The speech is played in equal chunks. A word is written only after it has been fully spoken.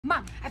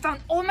Mom, I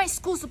found all my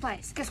school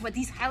supplies. Guess what?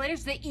 These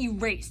highlighters, they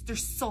erase. They're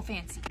so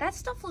fancy. That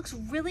stuff looks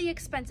really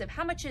expensive.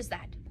 How much is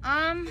that?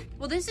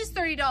 Well, this is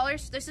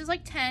 $30. This is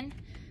like 10.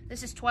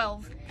 This is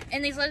 12.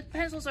 And these lead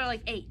pencils are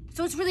like 8.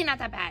 So it's really not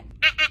that bad.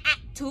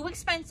 Too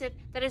expensive.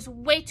 That is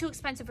way too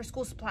expensive for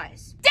school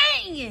supplies.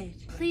 Dang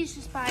it! Please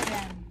just buy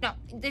them. No,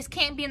 this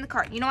can't be in the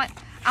cart. You know what?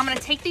 I'm gonna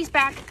take these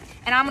back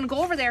and I'm gonna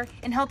go over there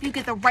and help you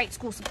get the right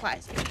school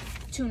supplies.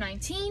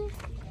 $2.19,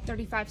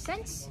 35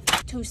 cents,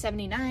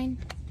 $2.79.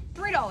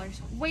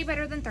 $3, way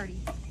better than 30.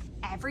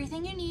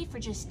 Everything you need for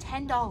just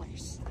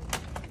 $10.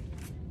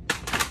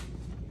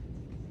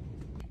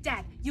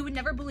 Dad, you would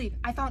never believe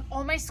I found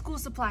all my school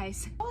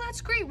supplies. Oh, that's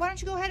great. Why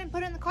don't you go ahead and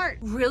put it in the cart?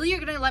 Really? You're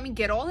gonna let me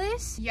get all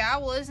this? Yeah,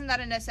 well, isn't that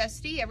a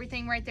necessity?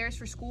 Everything right there is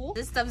for school.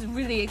 This stuff's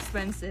really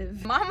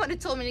expensive. Mom would have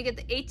told me to get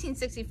the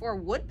 1864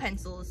 wood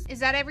pencils. Is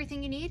that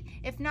everything you need?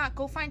 If not,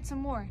 go find some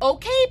more.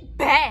 Okay,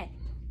 bet.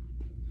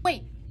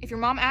 Wait, if your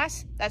mom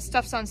asks, that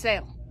stuff's on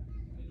sale.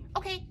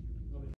 Okay.